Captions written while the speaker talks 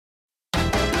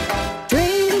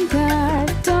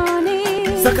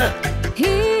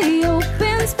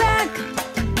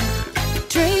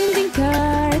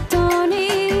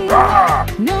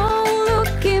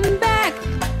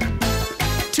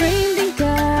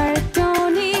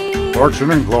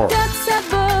Fortune and glory.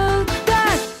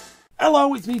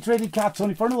 Hello, it's me, Trading Card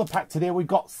Tony, for another pack. Today we've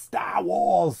got Star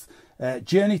Wars.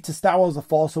 Journey to Star Wars The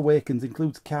Force Awakens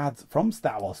includes cards from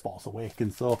Star Wars Force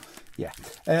Awakens. So, yeah.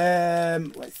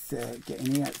 Let's get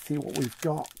in here, see what we've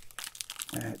got.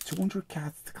 200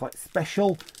 cards to collect.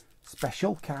 Special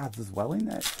cards as well in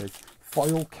there. It says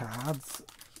foil cards.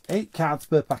 8 cards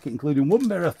per packet, including one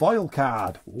mirror foil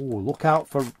card. Oh, look out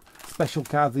for special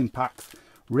cards in packs.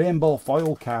 Rainbow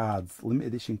foil cards. Limited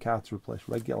edition cards to replace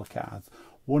regular cards.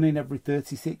 1 in every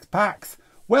 36 packs.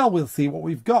 Well, we'll see what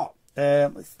we've got.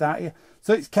 Let's start here.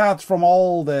 So it's cards from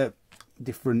all the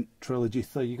different trilogies.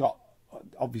 So you got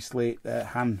obviously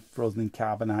Han frozen in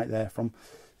carbonite there from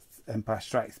Empire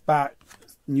Strikes Back.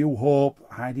 New Hope,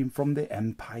 hiding from the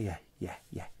Empire. Yeah.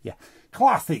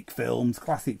 Classic films.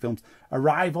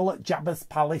 Arrival at Jabba's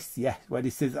palace. Yeah, where he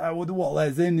says, "I wonder what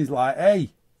there's in." He's like,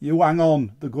 "Hey, you hang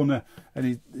on, they're gonna,"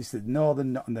 and he said, "No, they're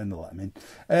not," and then they let him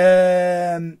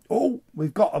in. Oh,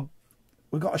 we've got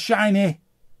a shiny.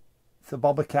 It's a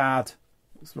Boba card.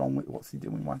 What's wrong with, what's he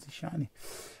doing? Why is he shiny?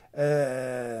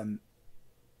 Yeah,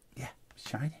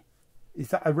 shiny. Is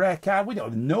that a rare card? We don't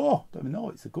even know.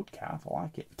 It's a good card. I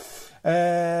like it.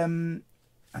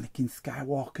 Anakin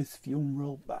Skywalker's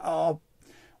funeral. Oh,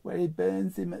 where he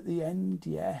burns him at the end.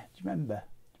 Yeah, do you remember?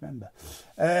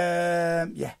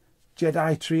 Yeah.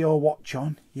 Jedi Trio Watch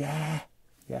On. Yeah.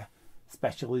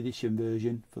 Special edition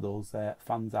version for those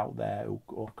fans out there who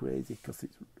go crazy because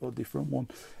it's a different one.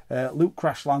 Luke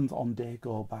crash lands on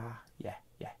Dagobah. Yeah.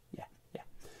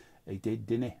 He did,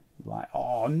 didn't he? Like,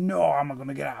 oh no, am I going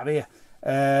to get out of here?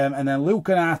 And then Luke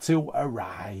and R2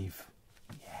 arrive.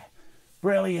 Yeah.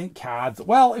 Brilliant cards.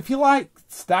 Well, if you like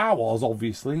Star Wars,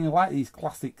 obviously, and you like these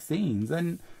classic scenes,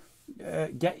 then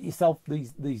get yourself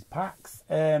these packs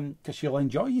because you'll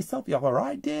enjoy yourself. You'll have a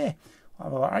right day.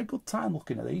 Have a right good time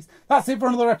looking at these. That's it for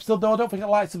another episode though. Don't forget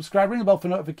to like, subscribe, ring the bell for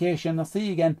notification. I'll see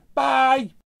you again.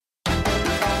 Bye.